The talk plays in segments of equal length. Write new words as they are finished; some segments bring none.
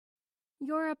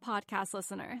You're a podcast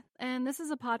listener, and this is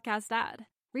a podcast ad.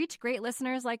 Reach great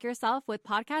listeners like yourself with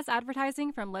podcast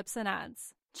advertising from Libsyn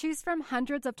Ads. Choose from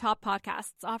hundreds of top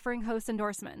podcasts offering host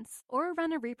endorsements, or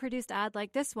run a reproduced ad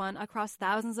like this one across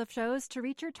thousands of shows to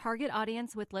reach your target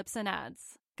audience with Libsyn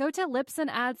Ads. Go to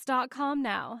libsynads.com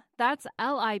now. That's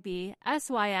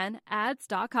LIBSYN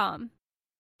ads.com.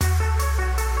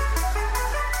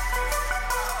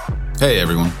 Hey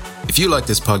everyone. If you like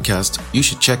this podcast, you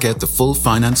should check out the full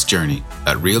finance journey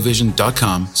at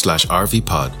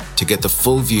realvision.com/RVPod to get the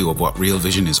full view of what Real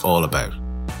Vision is all about.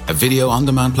 A video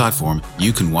on-demand platform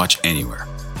you can watch anywhere.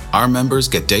 Our members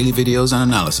get daily videos and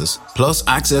analysis, plus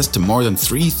access to more than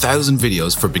 3,000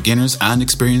 videos for beginners and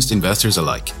experienced investors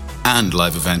alike, and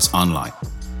live events online.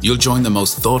 You'll join the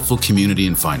most thoughtful community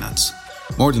in finance.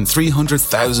 More than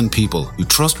 300,000 people who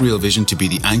trust Real Vision to be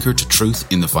the anchor to truth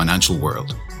in the financial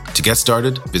world. To get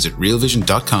started, visit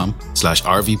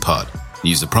realvision.com/RVPod and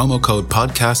use the promo code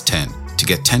podcast10 to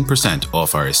get 10%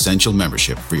 off our essential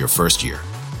membership for your first year.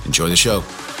 Enjoy the show.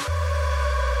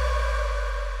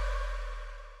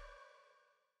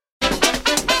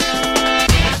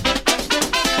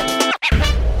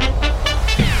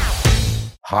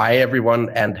 Hi, everyone,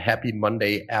 and happy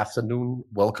Monday afternoon.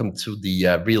 Welcome to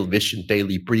the Real Vision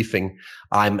Daily Briefing.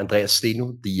 I'm Andreas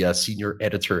Steno, the senior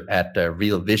editor at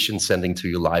Real Vision, sending to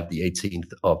you live the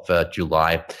 18th of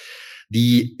July.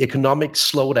 The economic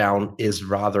slowdown is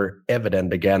rather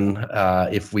evident again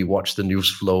if we watch the news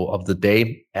flow of the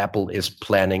day. Apple is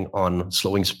planning on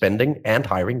slowing spending and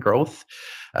hiring growth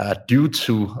due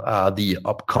to the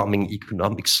upcoming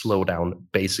economic slowdown,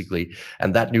 basically.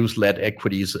 And that news led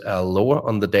equities lower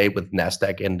on the day, with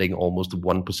NASDAQ ending almost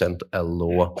 1%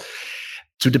 lower.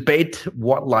 To debate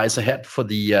what lies ahead for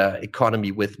the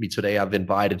economy with me today, I've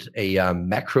invited a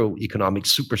macroeconomic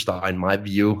superstar, in my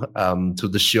view, to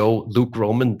the show, Luke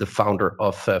Gromen, the founder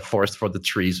of Forest for the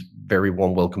Trees. Very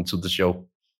warm welcome to the show.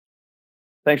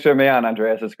 Thanks for having me on,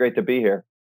 Andreas. It's great to be here.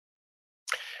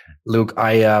 Luke,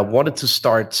 I wanted to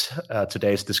start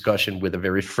today's discussion with a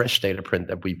very fresh data print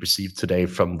that we received today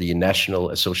from the National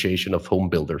Association of Home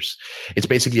Builders. It's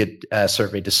basically a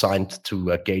survey designed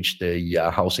to gauge the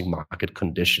housing market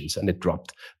conditions, and it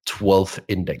dropped 12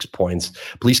 index points.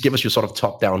 Please give us your sort of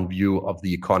top-down view of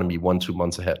the economy 1-2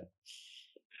 months ahead.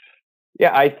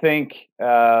 Yeah, I think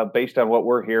based on what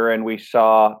we're hearing, we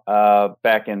saw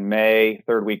back in May,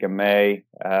 third week of May,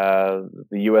 the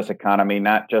U.S. economy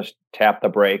not just tap the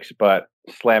brakes, but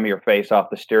slam your face off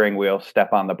the steering wheel,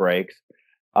 step on the brakes.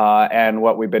 And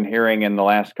what we've been hearing in the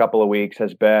last couple of weeks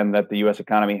has been that the U.S.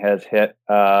 economy has hit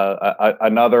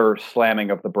another slamming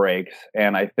of the brakes.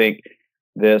 And I think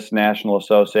this National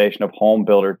Association of Home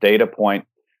Builder data point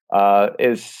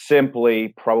is simply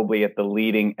probably at the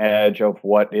leading edge of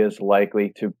what is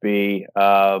likely to be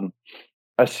a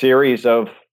series of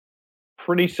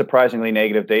pretty surprisingly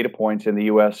negative data points in the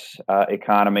U.S.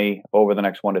 Economy over the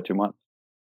next 1 to 2 months.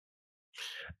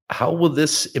 How will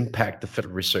this impact the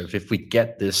Federal Reserve if we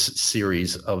get this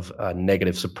series of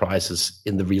negative surprises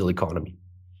in the real economy?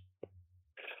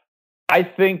 I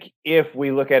think if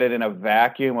we look at it in a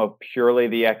vacuum of purely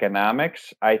the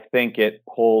economics, I think it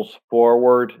pulls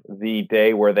forward the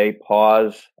day where they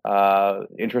pause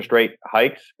interest rate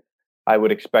hikes. I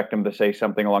would expect them to say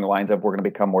something along the lines of, we're going to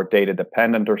become more data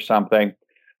dependent or something.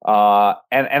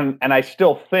 And I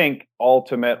still think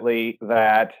ultimately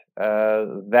that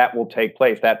that will take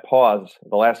place. That pause,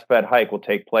 the last Fed hike, will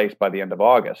take place by the end of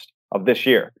August of this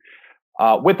year.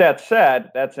 With that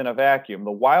said, that's in a vacuum.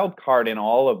 The wild card in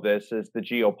all of this is the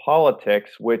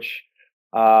geopolitics, which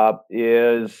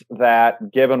is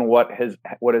that given what has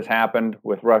happened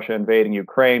with Russia invading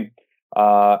Ukraine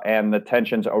and the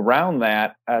tensions around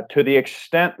that, to the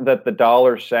extent that the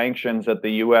dollar sanctions that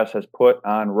the U.S. has put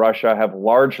on Russia have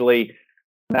largely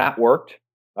not worked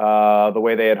the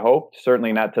way they had hoped,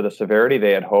 certainly not to the severity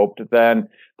they had hoped, then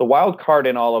the wild card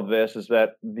in all of this is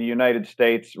that the United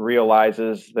States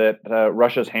realizes that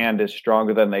Russia's hand is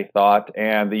stronger than they thought,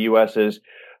 and the U.S. is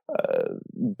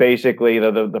basically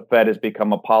the Fed has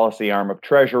become a policy arm of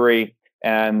Treasury,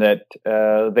 and that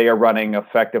they are running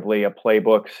effectively a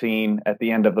playbook scene at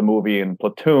the end of the movie in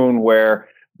Platoon, where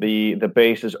the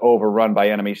base is overrun by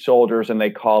enemy soldiers, and they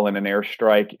call in an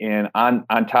airstrike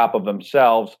on top of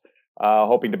themselves,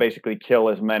 hoping to basically kill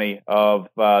as many of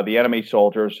the enemy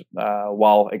soldiers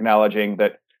while acknowledging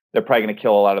that they're probably going to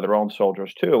kill a lot of their own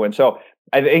soldiers too. And so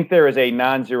I think there is a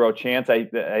non-zero chance. I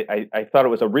thought it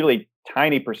was a really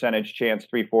tiny percentage chance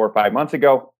 3, 4, or 5 months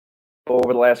ago.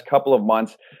 Over the last couple of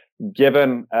months,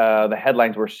 given the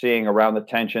headlines we're seeing around the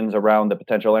tensions, around the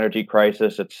potential energy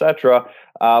crisis, et cetera,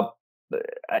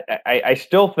 I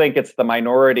still think it's the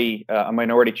minority, a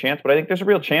minority chance, but I think there's a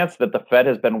real chance that the Fed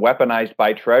has been weaponized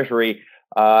by Treasury.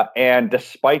 And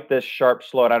despite this sharp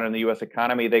slowdown in the U.S.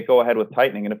 economy, they go ahead with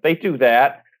tightening. And if they do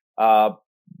that,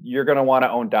 you're going to want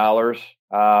to own dollars.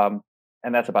 And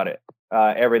that's about it.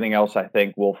 Everything else, I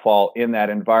think, will fall in that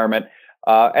environment.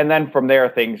 And then from there,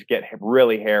 things get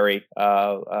really hairy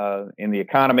in the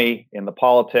economy, in the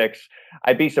politics.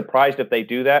 I'd be surprised if they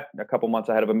do that a couple months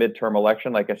ahead of a midterm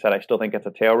election. Like I said, I still think it's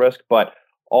a tail risk. But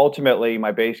ultimately,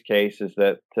 my base case is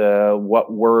that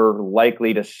what we're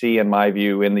likely to see, in my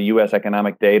view, in the U.S.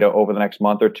 economic data over the next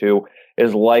month or two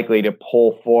is likely to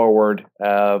pull forward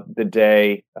the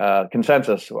day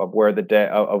consensus of where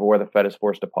the Fed is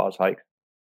forced to pause hikes.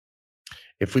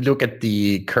 If we look at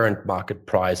the current market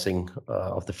pricing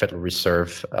of the Federal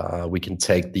Reserve, we can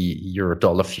take the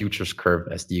euro-dollar futures curve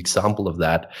as the example of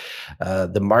that.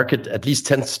 The market at least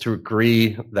tends to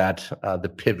agree that the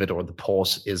pivot or the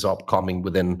pause is upcoming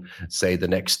within, say, the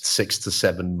next 6 to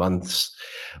 7 months.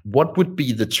 What would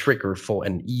be the trigger for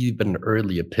an even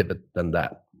earlier pivot than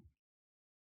that?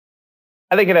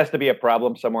 I think it has to be a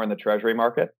problem somewhere in the Treasury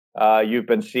market. You've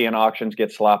been seeing auctions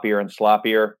get sloppier and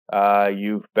sloppier.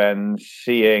 You've been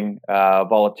seeing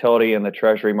volatility in the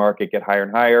Treasury market get higher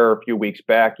and higher. A few weeks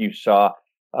back, you saw,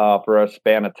 for a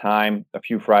span of time, a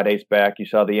few Fridays back, you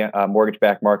saw the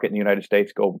mortgage-backed market in the United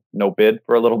States go no bid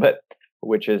for a little bit,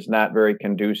 which is not very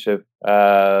conducive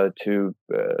to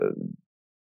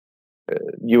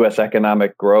U.S.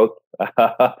 economic growth.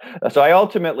 So I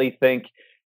ultimately think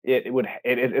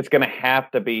it's going to have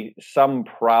to be some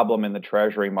problem in the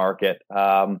Treasury market.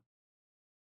 And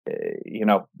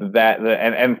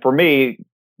for me,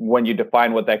 when you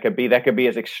define what that could be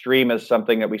as extreme as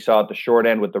something that we saw at the short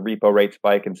end with the repo rate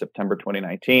spike in September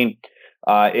 2019.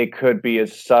 It could be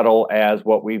as subtle as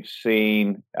what we've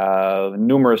seen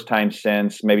numerous times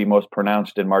since, maybe most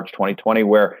pronounced in March 2020,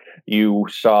 where you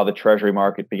saw the Treasury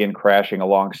market begin crashing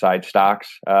alongside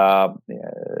stocks,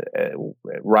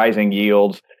 rising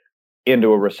yields into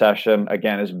a recession.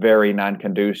 Again, is very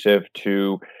non-conducive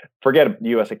to, forget the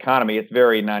U.S. economy, it's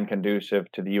very non-conducive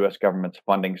to the U.S. government's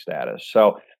funding status.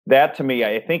 So that, to me,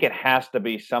 I think it has to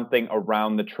be something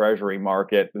around the Treasury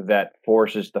market that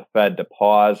forces the Fed to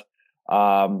pause.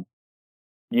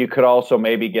 You could also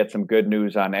maybe get some good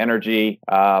news on energy.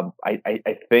 I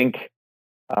think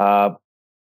a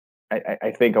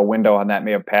window on that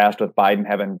may have passed with Biden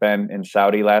having been in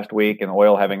Saudi last week and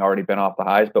oil having already been off the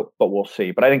highs, but we'll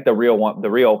see. But I think the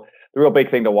real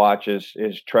big thing to watch is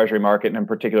Treasury market, and in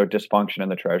particular dysfunction in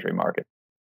the Treasury market.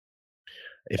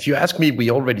 If you ask me, we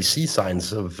already see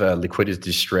signs of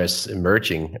liquidity stress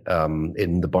emerging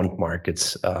in the bond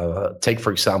markets. Take,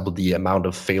 for example, the amount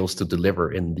of fails to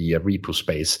deliver in the repo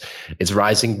space. It's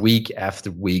rising week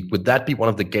after week. Would that be one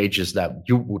of the gauges that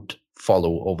you would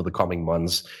follow over the coming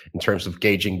months in terms of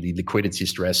gauging the liquidity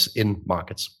stress in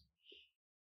markets?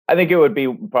 I think it would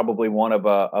be probably one of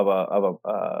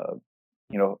a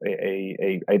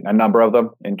number of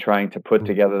them in trying to put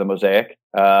together the mosaic.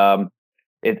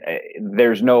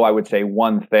 There's no, I would say,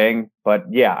 one thing, but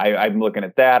yeah, I'm looking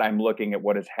at that. I'm looking at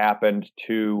what has happened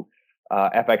to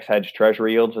FX hedged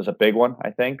Treasury yields as a big one. I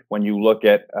think when you look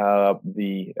at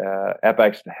the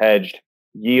FX hedged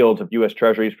yields of U.S.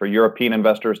 Treasuries for European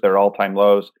investors, they're all-time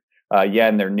lows.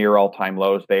 Yen, they're near all-time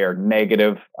lows. They are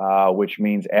negative, which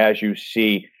means as you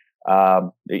see,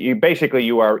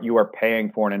 you are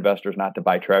paying foreign investors not to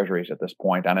buy Treasuries at this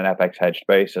point on an FX hedged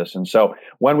basis. And so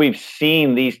when we've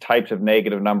seen these types of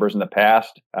negative numbers in the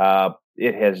past,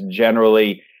 it has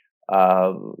generally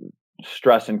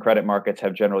stress in credit markets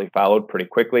have generally followed pretty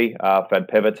quickly. Fed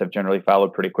pivots have generally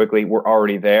followed pretty quickly. We're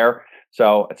already there.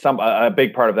 So a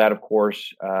big part of that, of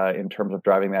course, in terms of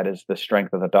driving that is the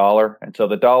strength of the dollar. And so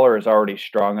the dollar is already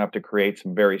strong enough to create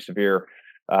some very severe,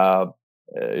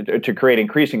 to create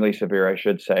increasingly severe, I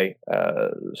should say,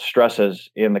 stresses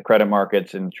in the credit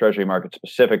markets and Treasury markets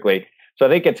specifically. So I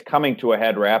think it's coming to a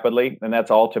head rapidly, and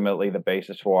that's ultimately the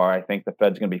basis for why I think the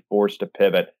Fed's going to be forced to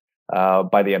pivot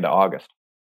by the end of August.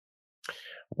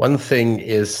 One thing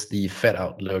is the Fed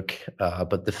outlook,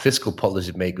 but the fiscal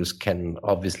policymakers can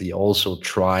obviously also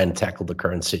try and tackle the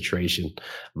current situation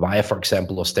via, for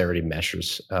example, austerity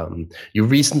measures. You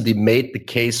recently made the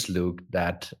case, Luke,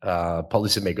 that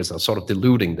policymakers are sort of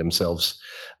deluding themselves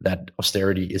that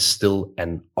austerity is still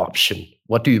an option.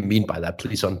 What do you mean by that?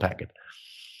 Please unpack it.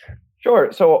 Sure.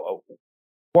 So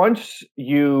when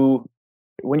you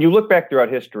look back throughout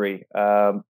history,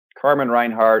 Carmen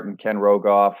Reinhart and Ken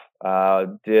Rogoff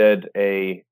did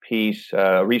a piece,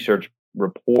 a research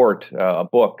report, a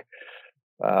book,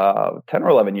 10 or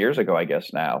 11 years ago, I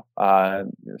guess now.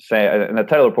 And the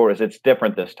title of the report is "It's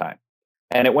Different This Time."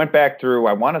 And it went back through,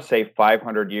 I want to say,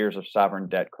 500 years of sovereign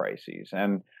debt crises.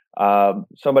 And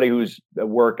somebody whose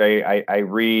work I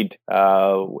read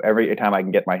every time I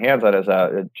can get my hands on is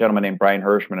a gentleman named Brian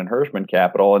Hirschman and Hirschman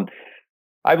Capital. And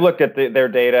I've looked at their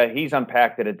data. He's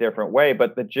unpacked it a different way.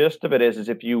 But the gist of it is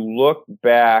if you look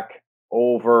back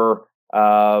over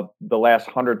the last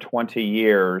 120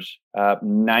 years,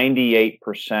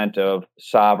 98% of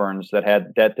sovereigns that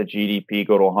had debt to GDP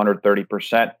go to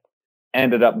 130%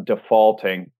 ended up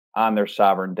defaulting on their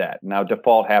sovereign debt. Now,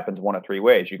 default happens one of three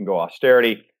ways. You can go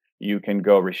austerity, you can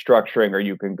go restructuring, or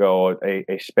you can go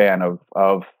a span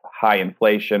of high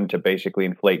inflation to basically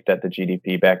inflate debt to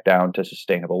GDP back down to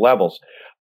sustainable levels.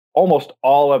 Almost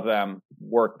all of them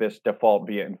work this default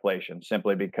via inflation,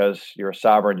 simply because you're a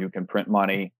sovereign, you can print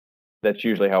money. That's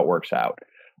usually how it works out.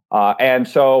 And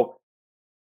so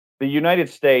the United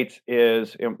States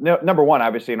is, number one,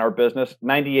 obviously, in our business,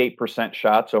 98%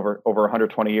 shots over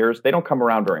 120 years, they don't come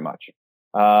around very much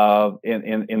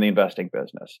in the investing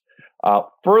business.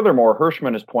 Furthermore,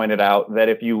 Hirschman has pointed out that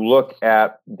if you look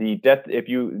at the debt,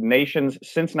 nations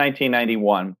since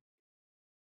 1991,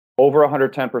 over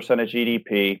 110% of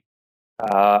GDP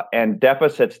and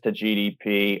deficits to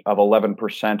GDP of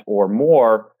 11% or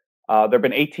more, there have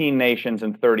been 18 nations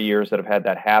in 30 years that have had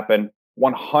that happen.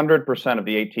 100% of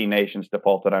the 18 nations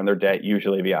defaulted on their debt,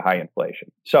 usually via high inflation.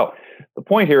 So the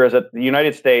point here is that the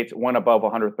United States went above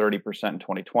 130% in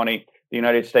 2020. The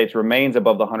United States remains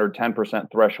above the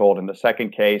 110% threshold in the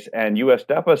second case, and U.S.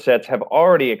 deficits have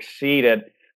already exceeded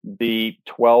the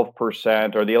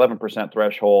 12% or the 11%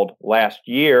 threshold last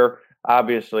year.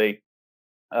 Obviously,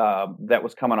 that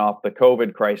was coming off the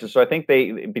COVID crisis. So I think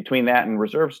between that and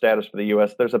reserve status for the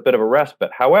U.S., there's a bit of a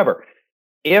respite. However,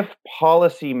 if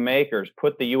policymakers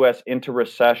put the U.S. into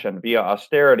recession via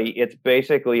austerity, it's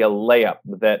basically a layup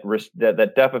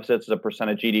that deficits as a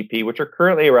percent of GDP, which are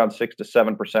currently around 6 to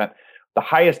 7%, the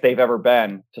highest they've ever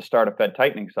been to start a Fed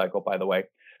tightening cycle, by the way.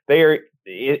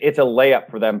 It's a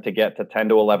layup for them to get to 10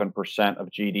 to 11% of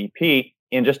GDP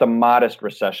in just a modest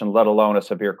recession, let alone a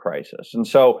severe crisis. And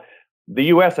so the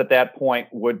U.S. at that point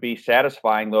would be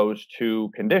satisfying those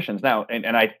two conditions. Now,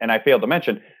 and I failed to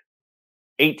mention,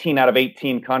 18 out of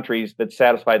 18 countries that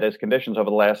satisfy those conditions over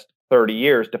the last 30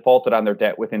 years defaulted on their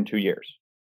debt within 2 years.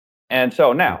 And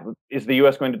so now, is the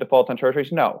U.S. going to default on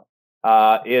treasuries? No.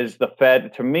 Is the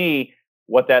Fed? To me,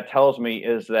 what that tells me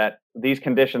is that these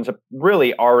conditions have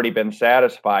really already been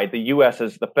satisfied. The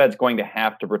the Fed's going to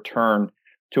have to return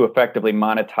to effectively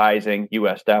monetizing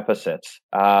U.S. deficits,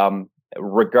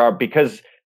 because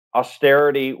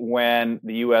austerity, when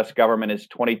the U.S. government is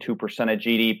 22% of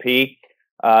GDP,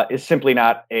 is simply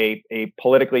not a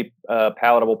politically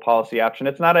palatable policy option.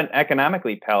 It's not an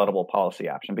economically palatable policy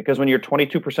option, because when you're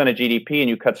 22% of GDP and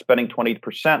you cut spending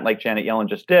 20%, like Janet Yellen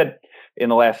just did in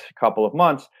the last couple of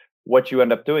months, what you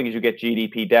end up doing is you get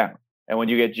GDP down. And when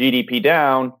you get GDP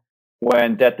down,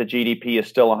 when debt to GDP is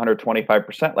still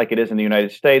 125%, like it is in the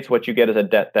United States, what you get is a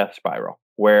debt death spiral,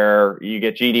 where you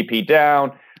get GDP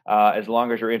down. As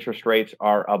long as your interest rates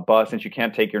are above, since you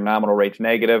can't take your nominal rates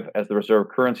negative as the reserve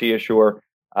currency issuer,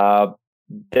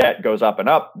 debt goes up and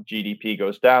up, GDP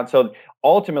goes down. So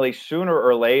ultimately, sooner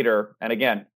or later, and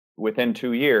again, within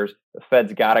 2 years, the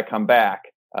Fed's got to come back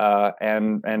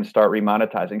and start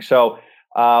remonetizing. So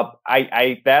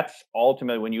that's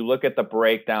ultimately, when you look at the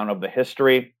breakdown of the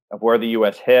history of where the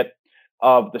U.S. hit,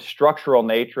 of the structural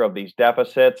nature of these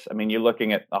deficits. I mean, you're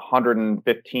looking at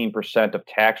 115% of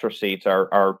tax receipts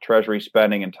are Treasury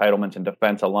spending, entitlements, and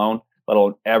defense alone, let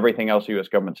alone everything else the U.S.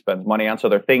 government spends money on. So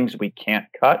there are things we can't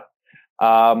cut,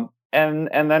 and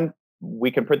then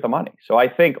we can print the money. So I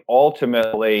think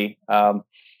ultimately,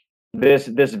 this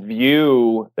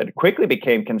view that quickly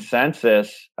became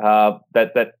consensus,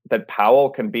 that Powell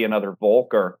can be another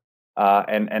Volcker.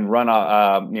 And run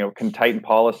can tighten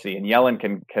policy, and Yellen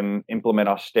can implement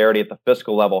austerity at the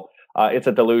fiscal level. It's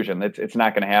a delusion. It's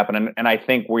not going to happen. And I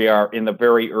think we are in the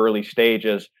very early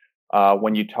stages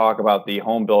when you talk about the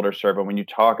home builder survey, when you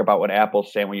talk about what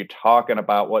Apple's saying, when you're talking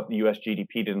about what the U.S.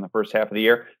 GDP did in the first half of the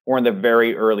year. We're in the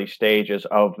very early stages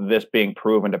of this being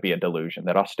proven to be a delusion,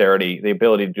 that austerity, the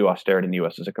ability to do austerity in the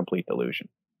U.S. is a complete delusion.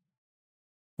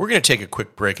 We're going to take a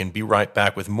quick break and be right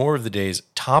back with more of the day's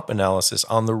top analysis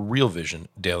on the Real Vision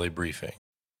Daily Briefing.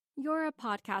 You're a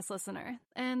podcast listener,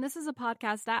 and this is a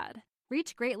podcast ad.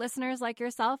 Reach great listeners like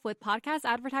yourself with podcast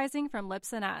advertising from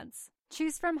Libsyn Ads.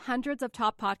 Choose from hundreds of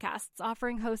top podcasts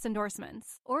offering host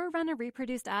endorsements, or run a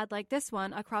reproduced ad like this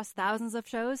one across thousands of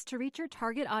shows to reach your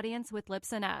target audience with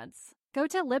Libsyn Ads. Go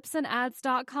to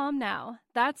libsynads.com now.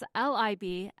 That's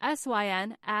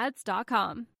LIBSYN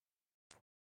ads.com.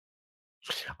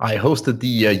 I hosted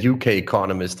the UK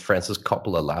economist Frances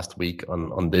Coppola last week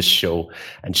on this show,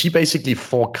 and she basically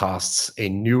forecasts a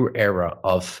new era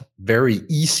of very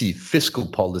easy fiscal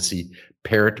policy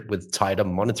paired with tighter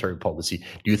monetary policy.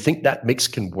 Do you think that mix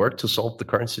can work to solve the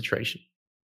current situation?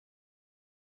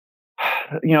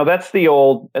 That's the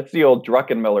old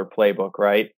Druckenmiller playbook,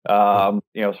 right? A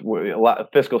lot of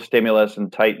fiscal stimulus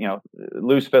and tight,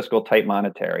 loose fiscal, tight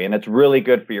monetary, and it's really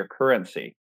good for your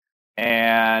currency.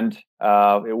 And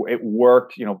it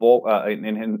worked, in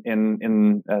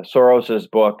Soros's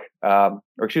book, in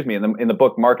the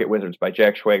book Market Wizards by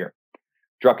Jack Schwager.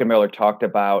 Druckenmiller talked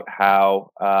about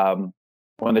how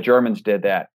when the Germans did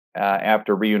that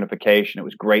after reunification, it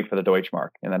was great for the Deutschmark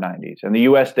in the 90s, and the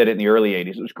U.S. did it in the early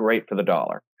 80s. It was great for the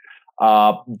dollar.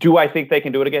 Do I think they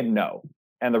can do it again? No.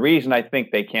 And the reason I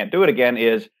think they can't do it again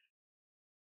is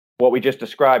what we just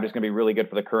described is going to be really good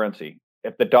for the currency.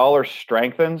 If the dollar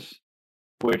strengthens,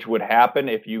 which would happen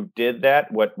if you did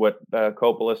that, what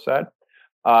Coppola said,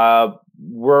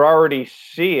 we're already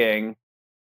seeing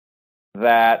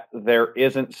that there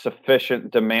isn't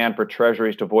sufficient demand for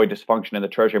treasuries to avoid dysfunction in the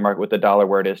treasury market with the dollar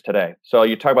where it is today. So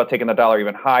you talk about taking the dollar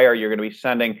even higher, you're going to be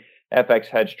sending FX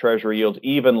hedge treasury yields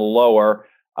even lower.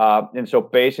 And so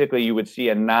basically you would see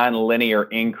a nonlinear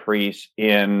increase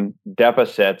in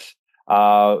deficits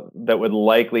that would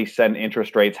likely send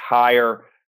interest rates higher.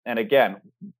 And again,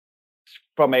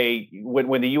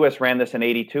 when the U.S. ran this in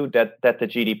 82, debt to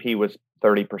GDP was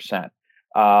 30%.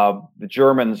 The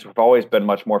Germans have always been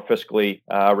much more fiscally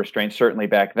restrained, certainly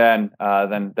back then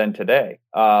than today.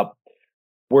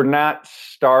 We're not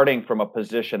starting from a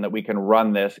position that we can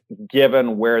run this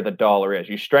given where the dollar is.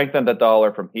 You strengthen the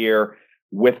dollar from here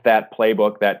with that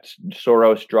playbook, that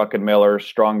Soros, Druckenmiller,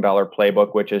 strong dollar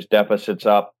playbook, which is deficits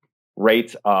up,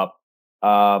 rates up.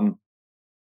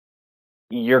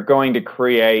 You're going to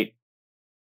create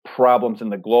problems in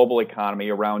the global economy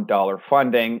around dollar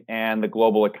funding, and the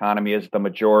global economy is the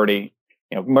majority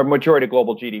of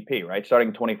global GDP, right? Starting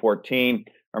in 2014,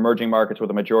 emerging markets were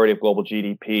the majority of global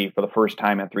GDP for the first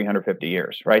time in 350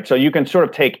 years, right? So you can sort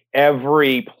of take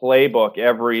every playbook,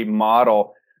 every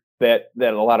model that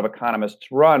a lot of economists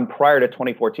run prior to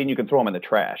 2014, you can throw them in the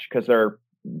trash because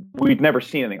we've never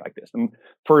seen anything like this. The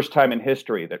first time in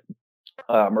history that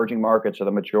emerging markets are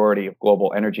the majority of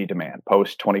global energy demand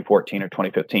post 2014 or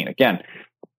 2015. Again,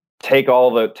 take all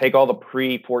the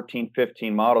pre-14,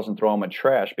 15 models and throw them in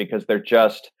trash because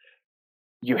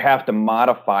you have to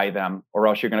modify them or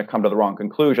else you're going to come to the wrong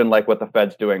conclusion, like what the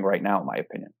Fed's doing right now, in my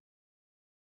opinion.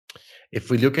 If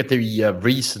we look at the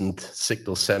recent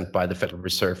signal sent by the Federal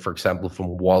Reserve, for example,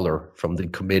 from Waller, from the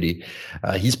committee,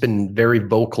 he's been very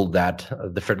vocal that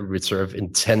the Federal Reserve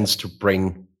intends to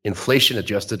bring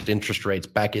inflation-adjusted interest rates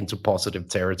back into positive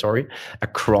territory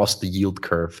across the yield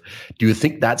curve. Do you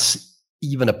think that's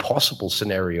even a possible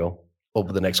scenario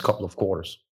over the next couple of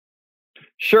quarters?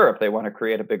 Sure, if they want to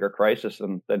create a bigger crisis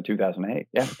than 2008,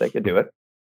 yeah, they could do it.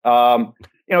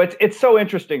 It's so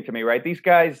interesting to me, right? These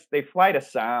guys, they fly to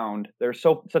sound. They're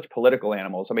such political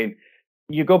animals. I mean,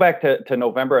 you go back to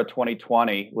November of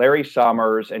 2020, Larry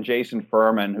Summers and Jason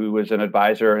Furman, who was an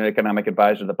economic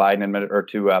advisor to the Biden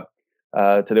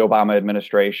to the Obama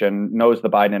administration, knows the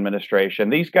Biden administration.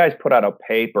 These guys put out a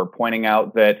paper pointing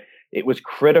out that it was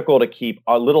critical to keep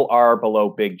a little r below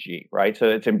big G, right? So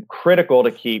it's critical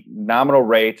to keep nominal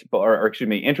rates,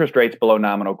 interest rates below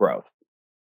nominal growth.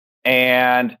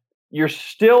 And you're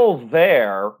still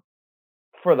there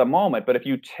for the moment, but if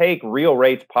you take real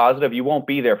rates positive, you won't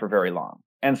be there for very long.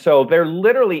 And so they're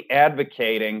literally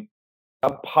advocating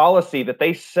a policy that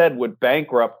they said would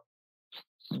bankrupt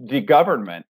the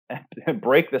government and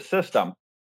break the system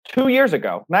 2 years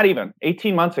ago, not even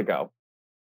 18 months ago,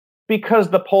 because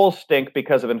the polls stink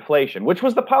because of inflation, which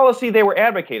was the policy they were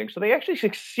advocating. So they actually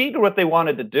succeeded what they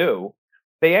wanted to do.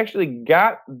 They actually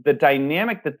got the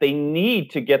dynamic that they need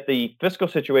to get the fiscal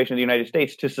situation of the United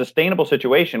States to a sustainable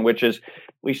situation, which is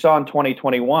we saw in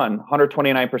 2021,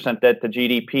 129% debt to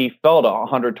GDP fell to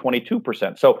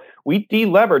 122%. So we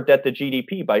delevered debt to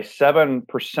GDP by 7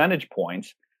 percentage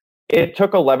points. It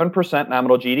took 11%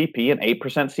 nominal GDP and 8%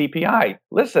 CPI.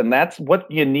 Listen, that's what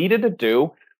you needed to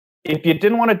do. If you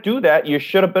didn't want to do that, you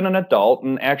should have been an adult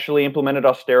and actually implemented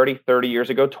austerity 30 years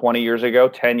ago, 20 years ago,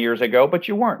 10 years ago, but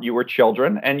you weren't. You were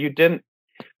children and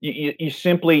you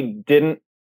simply didn't,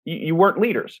 you weren't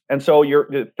leaders. And so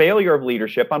the failure of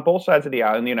leadership on both sides of the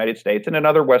aisle in the United States and in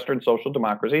other Western social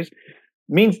democracies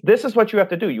means this is what you have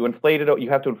to do. You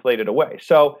have to inflate it away.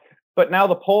 So, but now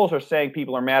the polls are saying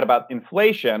people are mad about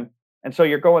inflation. And so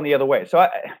you're going the other way. So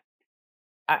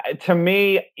to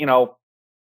me,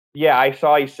 yeah, I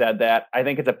saw he said that. I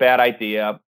think it's a bad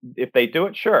idea. if they do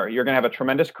it, sure, you're going to have a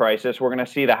tremendous crisis. We're going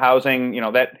to see the housing,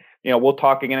 we'll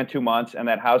talk again in 2 months, and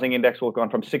that housing index will go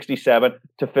from 67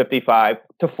 to 55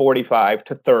 to 45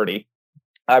 to 30,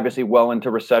 obviously well into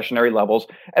recessionary levels.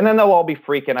 And then they'll all be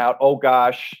freaking out. Oh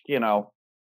gosh,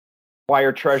 why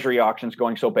are treasury auctions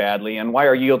going so badly? And why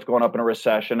are yields going up in a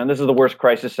recession? And this is the worst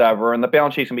crisis ever. And the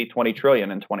balance sheet's gonna be 20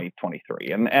 trillion in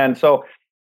 2023. And so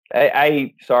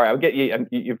sorry, I'll get you,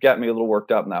 you've got me a little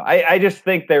worked up now. I just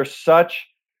think there's such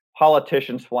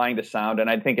politicians flying to sound, and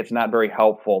I think it's not very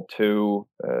helpful to,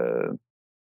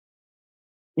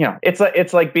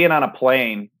 it's like being on a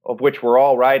plane of which we're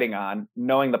all riding on,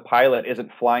 knowing the pilot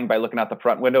isn't flying by looking out the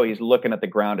front window. He's looking at the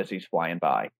ground as he's flying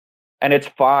by. And it's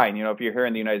fine. If you're here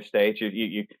in the United States,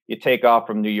 you take off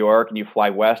from New York and you fly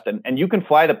west, and you can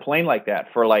fly the plane like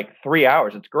that for like 3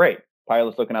 hours. It's great.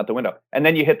 Pilot's looking out the window. And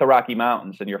then you hit the Rocky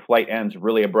Mountains and your flight ends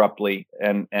really abruptly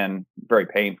and very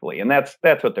painfully. And that's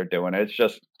what they're doing. It's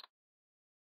just,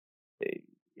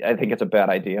 I think it's a bad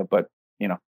idea, but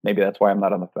maybe that's why I'm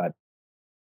not on the Fed.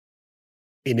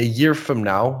 In a year from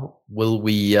now, will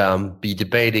we be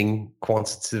debating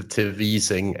quantitative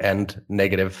easing and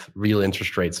negative real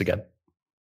interest rates again?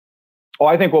 Oh,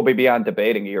 I think we'll be beyond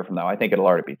debating a year from now. I think it'll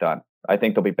already be done. I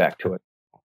think they'll be back to it.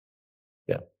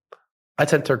 Yeah, I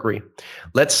tend to agree.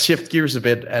 Let's shift gears a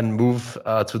bit and move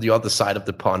to the other side of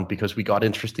the pond, because we got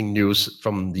interesting news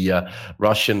from the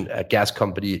Russian gas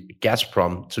company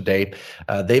Gazprom today.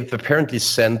 They've apparently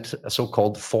sent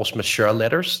so-called force majeure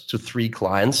letters to 3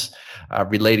 clients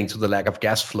relating to the lack of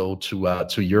gas flow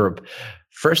to Europe.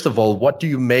 First of all, what do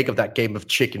you make of that game of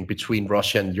chicken between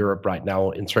Russia and Europe right now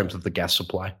in terms of the gas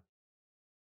supply?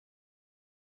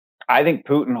 I think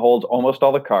Putin holds almost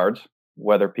all the cards,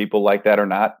 whether people like that or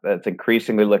not. That's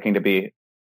increasingly looking to be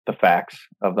the facts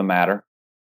of the matter.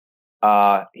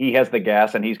 He has the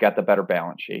gas and he's got the better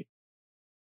balance sheet.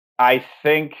 I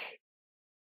think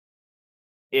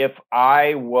if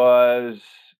I was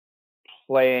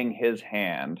playing his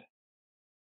hand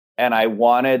and I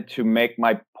wanted to make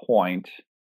my point,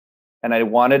 and I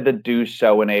wanted to do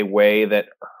so in a way that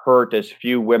hurt as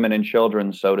few women and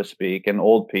children, so to speak, and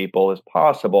old people as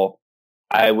possible,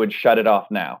 I would shut it off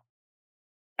now.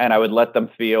 And I would let them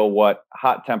feel what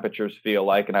hot temperatures feel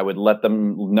like, and I would let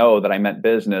them know that I meant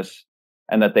business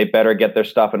and that they better get their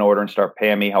stuff in order and start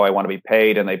paying me how I want to be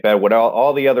paid, and they better, what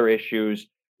all the other issues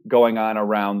going on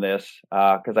around this,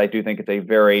 because I do think it's a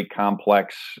very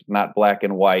complex, not black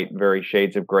and white, very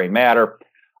shades of gray matter.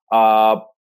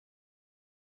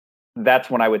 That's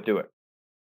when I would do it.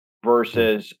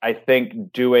 Versus, I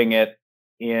think doing it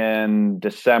in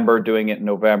December, doing it in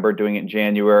November, doing it in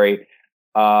January,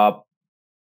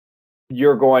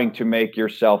 you're going to make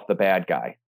yourself the bad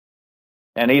guy.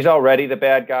 And he's already the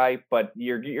bad guy, but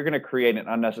you're going to create an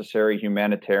unnecessary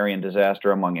humanitarian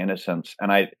disaster among innocents.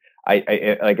 And I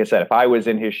like I said, if I was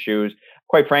in his shoes,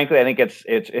 quite frankly, I think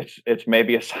it's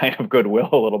maybe a sign of goodwill,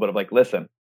 a little bit of like, listen,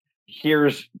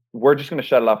 we're just going to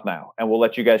shut it off now, and we'll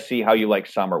let you guys see how you like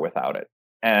summer without it.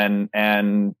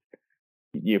 And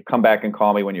you come back and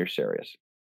call me when you're serious.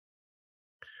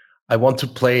 I want to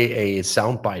play a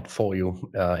soundbite for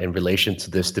you in relation to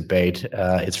this debate.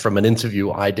 It's from an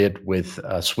interview I did with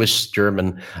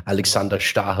Swiss-German Alexander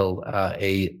Stahel,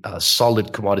 a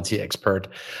solid commodity expert,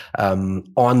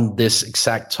 on this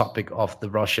exact topic of the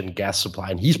Russian gas supply.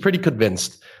 And he's pretty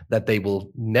convinced that they will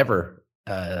never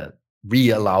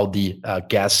re-allow the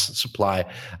gas supply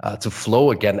to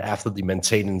flow again after the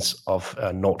maintenance of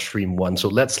Nord Stream 1. So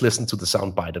let's listen to the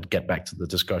soundbite and get back to the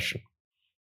discussion.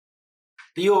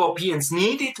 The Europeans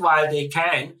need it while they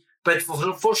can, but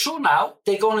for sure now,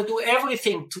 they're going to do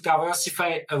everything to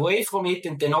diversify away from it,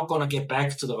 and they're not going to get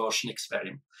back to the Russian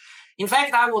experiment. In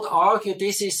fact, I would argue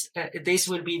this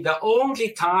will be the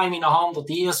only time in 100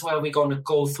 years where we're going to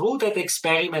go through that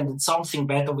experiment and something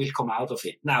better will come out of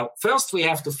it. Now, first we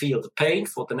have to feel the pain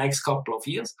for the next couple of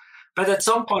years, but at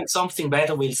some point something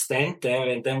better will stand there,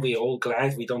 and then we're all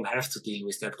glad we don't have to deal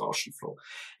with that Russian flow.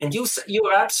 And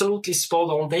you're absolutely spot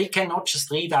on. They cannot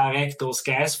just redirect those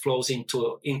gas flows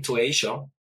into Asia.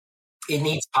 It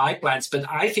needs pipelines, but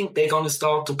I think they're going to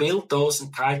start to build those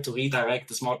and try to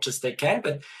redirect as much as they can,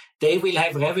 but they will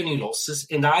have revenue losses.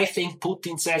 And I think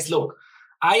Putin says, look,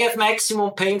 I have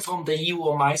maximum pain from the EU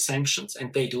on my sanctions,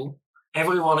 and they do.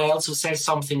 Everyone else who says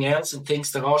something else and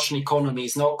thinks the Russian economy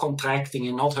is not contracting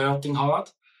and not hurting hard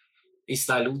is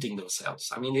diluting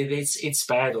themselves. I mean, it's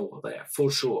bad over there,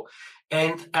 for sure.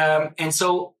 And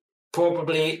so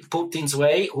probably Putin's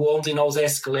way, who only knows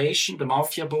escalation, the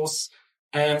mafia boss,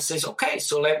 says, okay,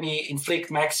 so let me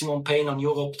inflict maximum pain on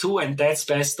Europe too, and that's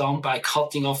best done by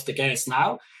cutting off the gas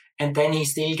now. and then he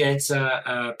still gets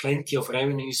plenty of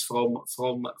revenues from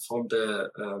the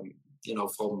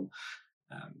from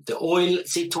the oil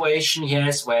situation he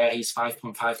has, where his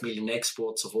 5.5 million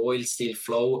exports of oil still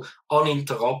flow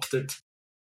uninterrupted.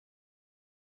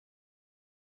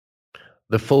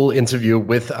 The full interview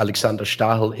with Alexander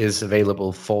Stahel is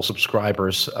available for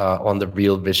subscribers on the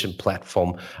Real Vision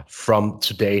platform from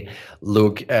today.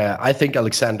 Look, I think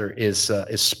Alexander is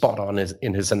spot on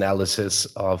in his analysis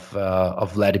of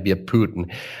Vladimir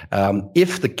Putin.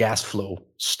 If the gas flow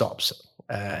stops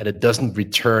and it doesn't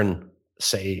return,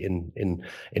 say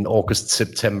in August,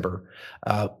 September,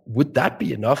 would that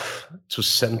be enough to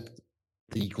send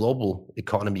the global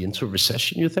economy into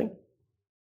recession, you think?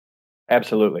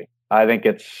 Absolutely. I think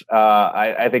it's.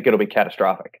 I think it'll be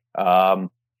catastrophic.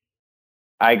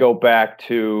 I go back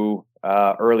to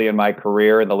early in my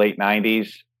career in the late '90s,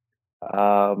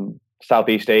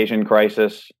 Southeast Asian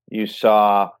crisis. You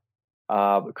saw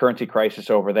currency crisis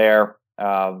over there.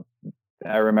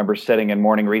 I remember sitting in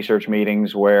morning research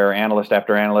meetings where analyst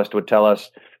after analyst would tell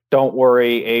us, "Don't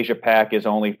worry, Asia Pac is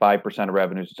only 5% of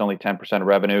revenues. It's only 10% of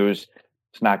revenues.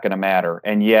 It's not going to matter."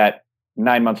 And yet,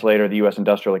 9 months later, the U.S.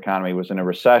 industrial economy was in a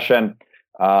recession.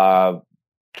 12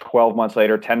 months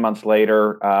later, 10 months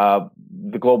later,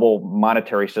 the global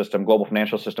monetary system, global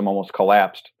financial system almost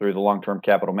collapsed through the long-term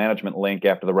capital management link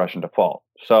after the Russian default.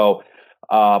 So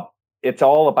it's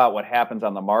all about what happens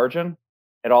on the margin.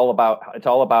 It's all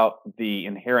about the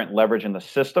inherent leverage in the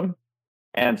system.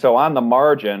 And so on the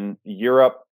margin,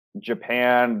 Europe,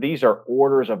 Japan, these are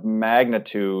orders of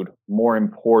magnitude more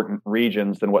important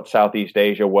regions than what Southeast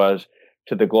Asia was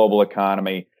to the global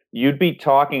economy. You'd be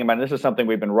talking about, and this is something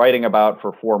we've been writing about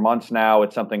for 4 months now.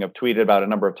 It's something I've tweeted about a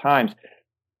number of times.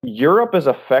 Europe is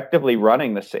effectively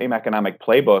running the same economic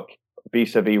playbook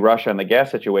vis-a-vis Russia and the gas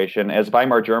situation as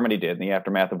Weimar Germany did in the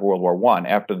aftermath of World War I,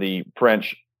 after the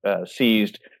French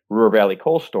seized Ruhr Valley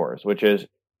coal stores, which is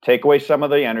take away some of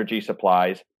the energy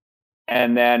supplies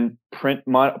and then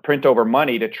print over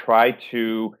money to try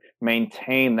to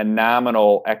maintain the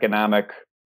nominal economic,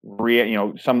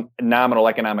 some nominal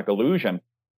economic illusion.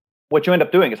 What you end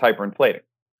up doing is hyperinflating.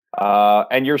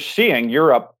 And you're seeing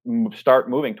Europe start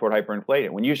moving toward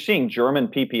hyperinflating. When you're seeing German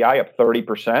PPI up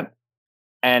 30%,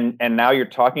 and now you're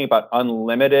talking about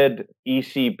unlimited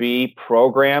ECB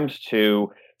programs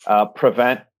to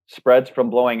prevent spreads from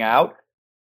blowing out,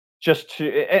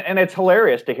 and it's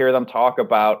hilarious to hear them talk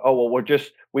about, oh, well,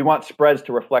 we want spreads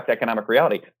to reflect economic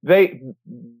reality.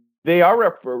 They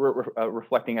are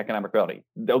reflecting economic reality.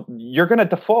 You're going to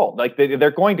default. Like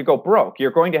they're going to go broke.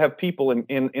 You're going to have people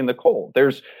in the cold.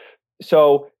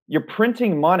 So you're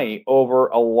printing money over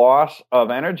a loss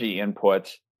of energy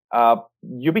inputs.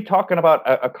 You'll be talking about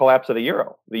a collapse of the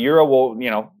euro. The euro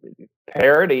will,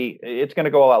 parity. It's going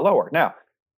to go a lot lower. Now,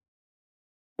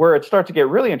 where it starts to get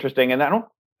really interesting, and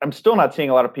I'm still not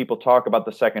seeing a lot of people talk about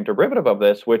the second derivative of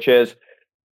this, which is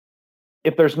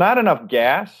if there's not enough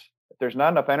gas, if there's not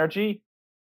enough energy,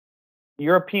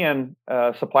 European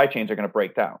supply chains are going to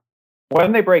break down.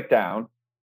 When they break down,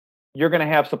 you're going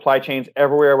to have supply chains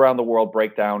everywhere around the world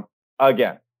break down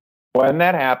again. When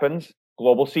that happens,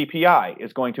 global CPI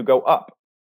is going to go up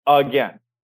again.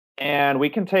 And we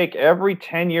can take every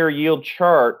 10-year yield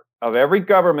chart of every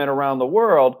government around the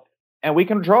world, and we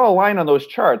can draw a line on those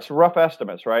charts, rough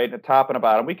estimates, right, at top and a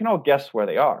bottom. We can all guess where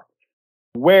they are.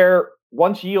 Where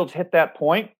once yields hit that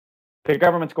point, the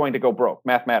government's going to go broke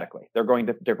mathematically. They're going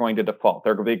to default.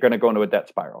 They're going to go into a debt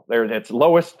spiral. It's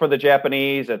lowest for the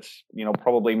Japanese. It's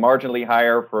probably marginally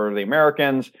higher for the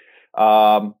Americans.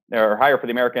 Or higher for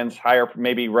the Americans,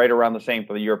 maybe right around the same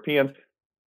for the Europeans.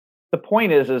 The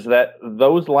point is that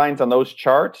those lines on those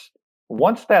charts,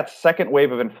 once that second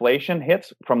wave of inflation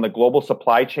hits from the global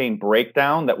supply chain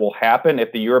breakdown that will happen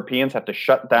if the Europeans have to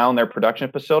shut down their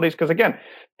production facilities, because again,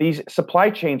 these supply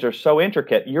chains are so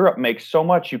intricate. Europe makes so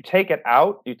much. You take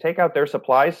out their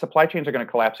supplies, supply chains are going to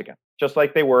collapse again, just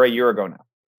like they were a year ago now.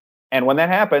 And when that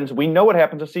happens, we know what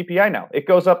happens with CPI now. It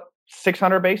goes up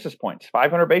 600 basis points,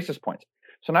 500 basis points.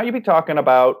 So now you'd be talking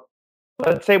about,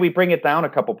 let's say we bring it down a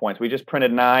couple points. We just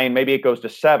printed 9, maybe it goes to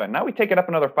 7. Now we take it up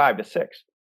another 5 to 6.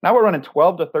 Now we're running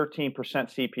 12 to 13%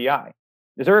 CPI.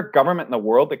 Is there a government in the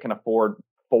world that can afford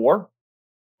 4,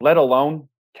 let alone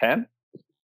 10?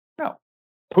 No.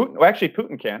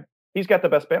 Putin can. He's got the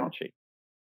best balance sheet.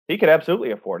 He could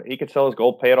absolutely afford it. He could sell his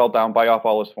gold, pay it all down, buy off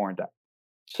all his foreign debt.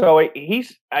 So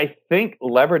he's, I think,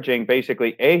 leveraging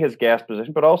basically his gas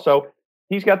position, but also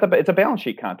he's got it's a balance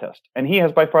sheet contest, and he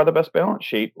has by far the best balance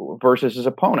sheet versus his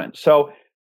opponent. So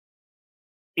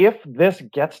if this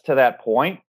gets to that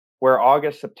point where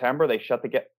August, September, they shut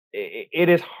it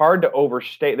is hard to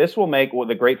overstate. This will make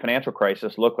the great financial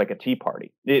crisis look like a tea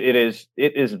party. It is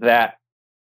that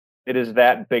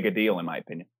big a deal, in my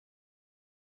opinion.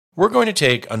 We're going to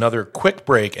take another quick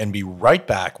break and be right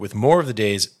back with more of the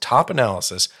day's top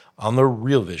analysis on the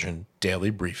Real Vision Daily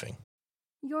Briefing.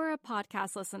 You're a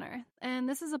podcast listener, and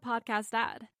this is a podcast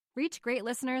ad. Reach great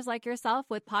listeners like yourself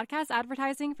with podcast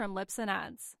advertising from Libsyn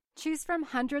Ads. Choose from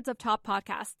hundreds of top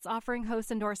podcasts offering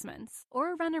host endorsements,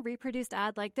 or run a reproduced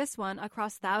ad like this one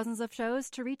across thousands of shows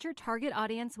to reach your target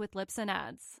audience with Libsyn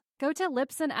Ads. Go to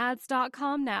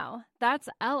libsynads.com now. That's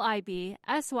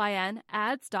LIBSYN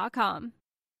ads.com.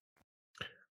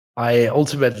 I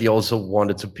ultimately also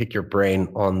wanted to pick your brain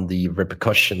on the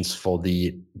repercussions for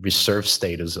the reserve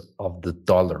status of the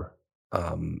dollar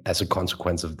as a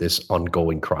consequence of this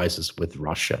ongoing crisis with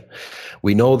Russia.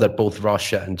 We know that both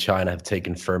Russia and China have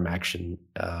taken firm action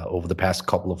over the past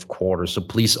couple of quarters. So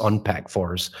please unpack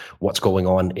for us what's going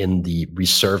on in the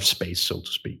reserve space, so to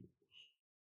speak.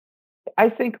 I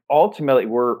think ultimately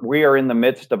we are in the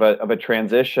midst of a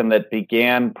transition that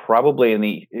began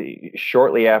probably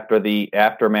shortly after the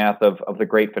aftermath of the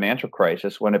great financial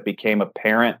crisis, when it became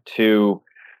apparent to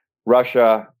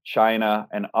Russia, China,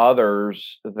 and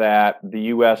others that the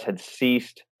U.S. had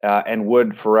ceased and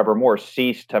would forevermore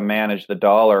cease to manage the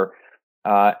dollar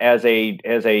as a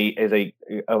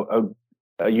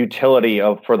utility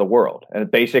for the world.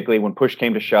 And basically, when push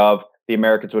came to shove, the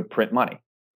Americans would print money.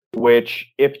 Which,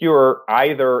 if you're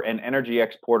either an energy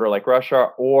exporter like Russia,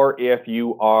 or if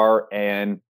you are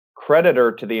an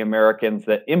creditor to the Americans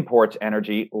that imports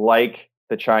energy, like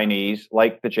the Chinese,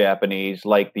 like the Japanese,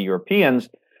 like the Europeans,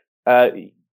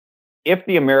 if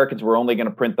the Americans were only going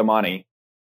to print the money,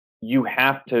 you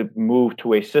have to move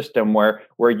to a system where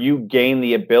you gain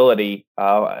the ability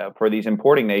for these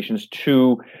importing nations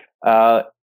to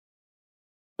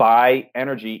buy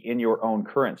energy in your own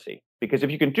currency. Because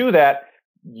if you can do that,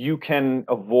 you can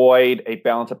avoid a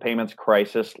balance of payments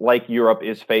crisis like Europe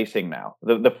is facing now.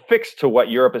 The fix to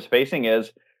what Europe is facing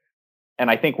is,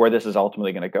 and I think where this is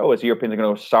ultimately going to go, is Europeans are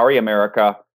going to go, sorry,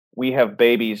 America, we have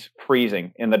babies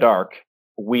freezing in the dark.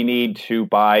 We need to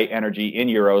buy energy in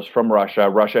euros from Russia.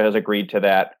 Russia has agreed to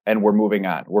that, and we're moving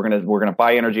on. We're gonna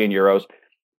buy energy in euros.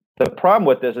 The problem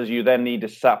with this is you then need to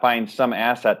find some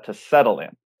asset to settle in.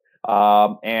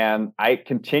 And I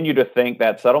continue to think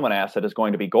that settlement asset is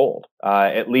going to be gold,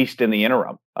 at least in the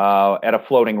interim, at a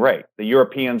floating rate. The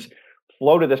Europeans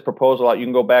floated this proposal out. You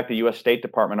can go back to U.S. State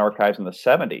Department archives in the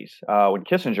 70s when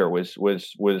Kissinger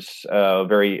was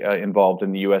very involved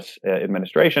in the U.S.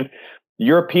 administration. The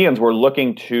Europeans were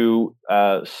looking to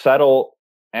settle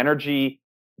energy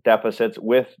deficits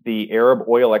with the Arab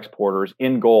oil exporters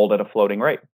in gold at a floating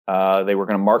rate. They were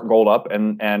going to mark gold up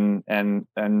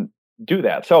and do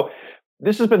that. So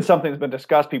this has been something that's been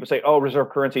discussed. People say, oh, reserve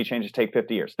currency changes take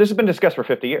 50 years. This has been discussed for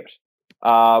 50 years.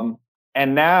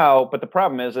 And now, but the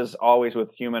problem is always with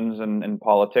humans and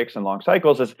politics and long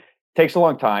cycles, is it takes a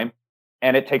long time,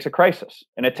 and it takes a crisis,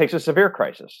 and it takes a severe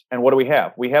crisis. And what do we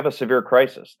have? We have a severe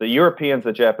crisis. The Europeans,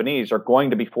 the Japanese are going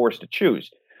to be forced to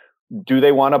choose. Do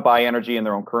they want to buy energy in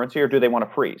their own currency, or do they want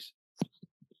to freeze?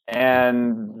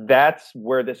 And that's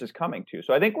where this is coming to.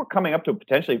 So I think we're coming up to a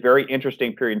potentially very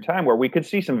interesting period in time where we could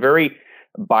see some very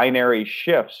binary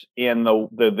shifts in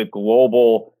the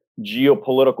global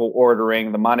geopolitical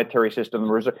ordering, the monetary system,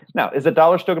 the reserve. Now, is the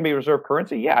dollar still going to be reserve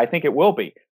currency? Yeah, I think it will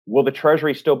be. Will the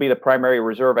Treasury still be the primary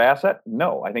reserve asset?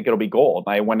 No, I think it'll be gold.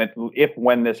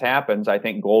 When this happens, I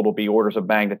think gold will be orders of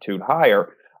magnitude higher.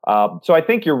 So I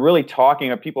think you're really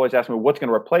talking. People always ask me, what's going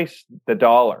to replace the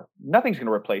dollar? Nothing's going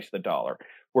to replace the dollar.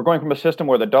 We're going from a system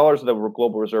where the dollar is the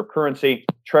global reserve currency,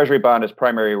 Treasury bond is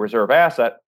primary reserve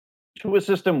asset, to a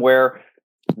system where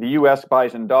the U.S.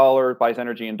 buys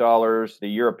energy in dollars, the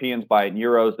Europeans buy it in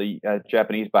euros, the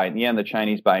Japanese buy it in yen, the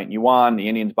Chinese buy it in yuan, the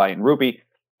Indians buy it in rupee,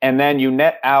 and then you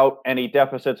net out any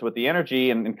deficits with the energy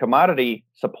and commodity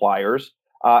suppliers,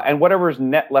 and whatever's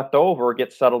net left over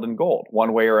gets settled in gold,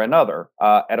 one way or another,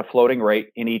 at a floating rate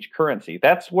in each currency.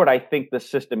 That's what I think the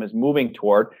system is moving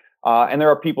toward. And there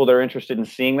are people that are interested in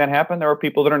seeing that happen. There are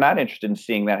people that are not interested in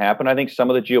seeing that happen. I think some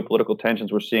of the geopolitical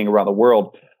tensions we're seeing around the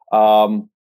world are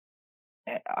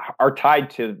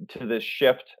tied to this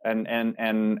shift,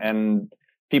 and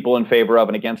people in favor of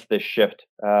and against this shift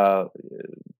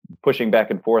pushing back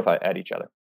and forth at each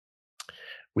other.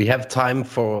 We have time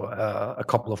for a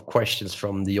couple of questions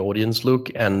from the audience, Luke,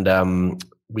 and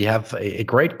we have a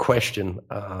great question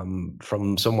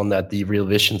from someone at the Real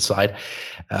Vision side.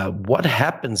 What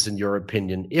happens, in your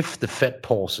opinion, if the Fed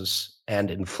pauses and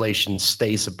inflation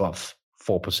stays above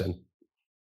 4%?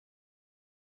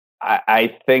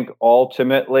 I think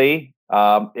ultimately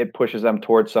it pushes them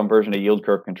towards some version of yield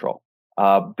curve control.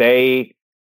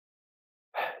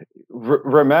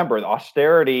 Remember, the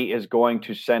austerity is going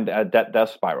to send a death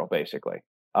spiral, basically.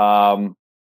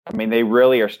 They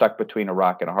really are stuck between a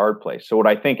rock and a hard place. So what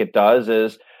I think it does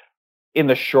is, in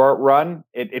the short run,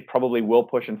 it probably will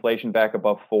push inflation back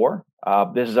above 4.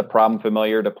 This is a problem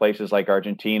familiar to places like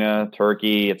Argentina,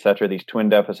 Turkey, et cetera, these twin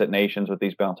deficit nations with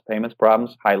these balance payments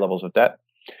problems, high levels of debt.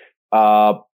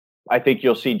 I think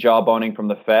you'll see jawboning from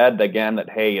the Fed again that,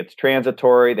 hey, it's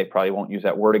transitory. They probably won't use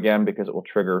that word again because it will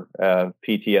trigger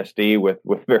PTSD with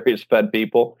various Fed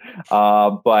people.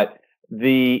 But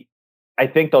I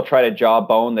think they'll try to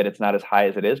jawbone that it's not as high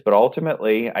as it is. But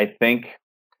ultimately, I think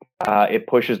it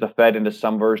pushes the Fed into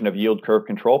some version of yield curve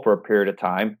control for a period of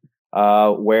time,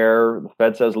 where the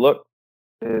Fed says, look,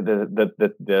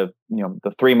 the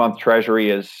 3-month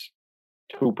Treasury is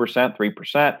 2%,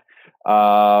 3%.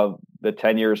 The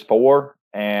 10 years 4,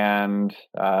 and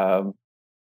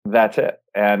that's it.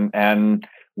 And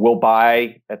we'll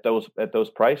buy at those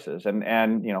prices.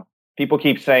 And people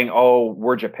keep saying, "Oh,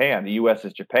 we're Japan. The U.S.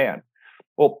 is Japan."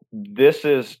 Well, this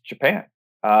is Japan.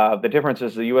 The difference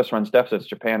is the U.S. runs deficits.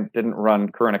 Japan didn't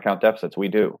run current account deficits. We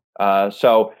do.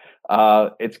 So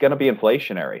it's going to be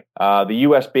inflationary. The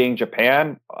U.S. being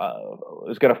Japan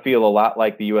is going to feel a lot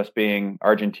like the U.S. being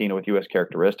Argentina with U.S.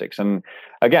 characteristics. And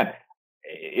again,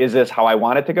 is this how I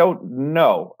want it to go?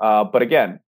 No. But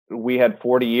again, we had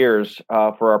 40 years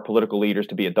for our political leaders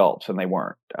to be adults, and they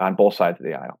weren't on both sides of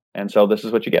the aisle. And so this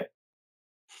is what you get.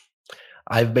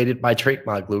 I've made it my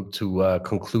trademark, Luke, to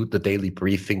conclude the daily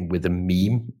briefing with a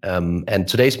meme. And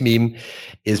today's meme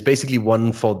is basically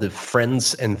one for the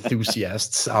Friends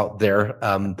enthusiasts out there.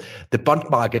 The bond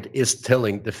market is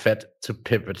telling the Fed to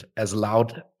pivot as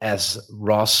loud as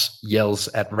Ross yells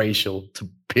at Rachel to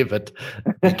pivot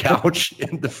the couch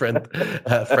in the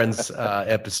Friends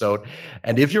episode.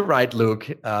 And if you're right, Luke,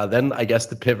 then I guess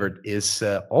the pivot is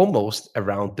almost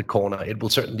around the corner. It will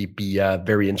certainly be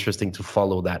very interesting to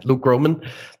follow that. Luke Gromen,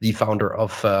 the founder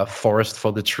of Forest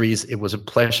for the Trees. It was a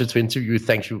pleasure to interview you.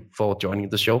 Thank you for joining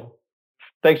the show.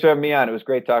 Thanks for having me on. It was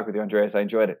great talking with you, Andreas. I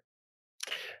enjoyed it.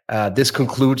 This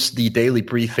concludes the daily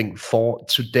briefing for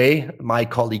today. My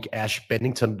colleague Ash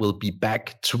Bennington will be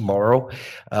back tomorrow.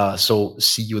 So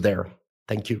see you there.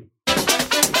 Thank you.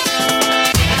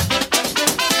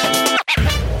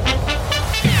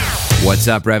 What's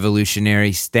up,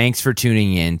 revolutionaries? Thanks for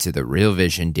tuning in to the Real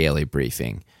Vision Daily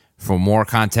Briefing. For more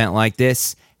content like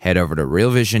this, head over to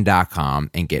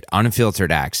realvision.com and get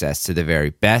unfiltered access to the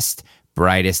very best,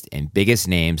 brightest, and biggest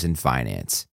names in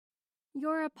finance.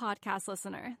 You're a podcast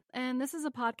listener, and this is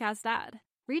a podcast ad.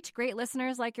 Reach great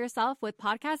listeners like yourself with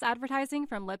podcast advertising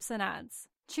from Libsyn Ads.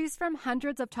 Choose from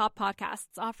hundreds of top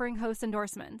podcasts offering host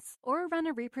endorsements, or run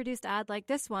a reproduced ad like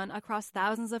this one across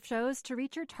thousands of shows to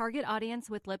reach your target audience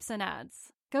with Libsyn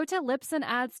Ads. Go to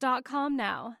libsynads.com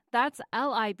now. That's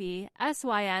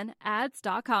LIBSYN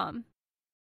ads.com.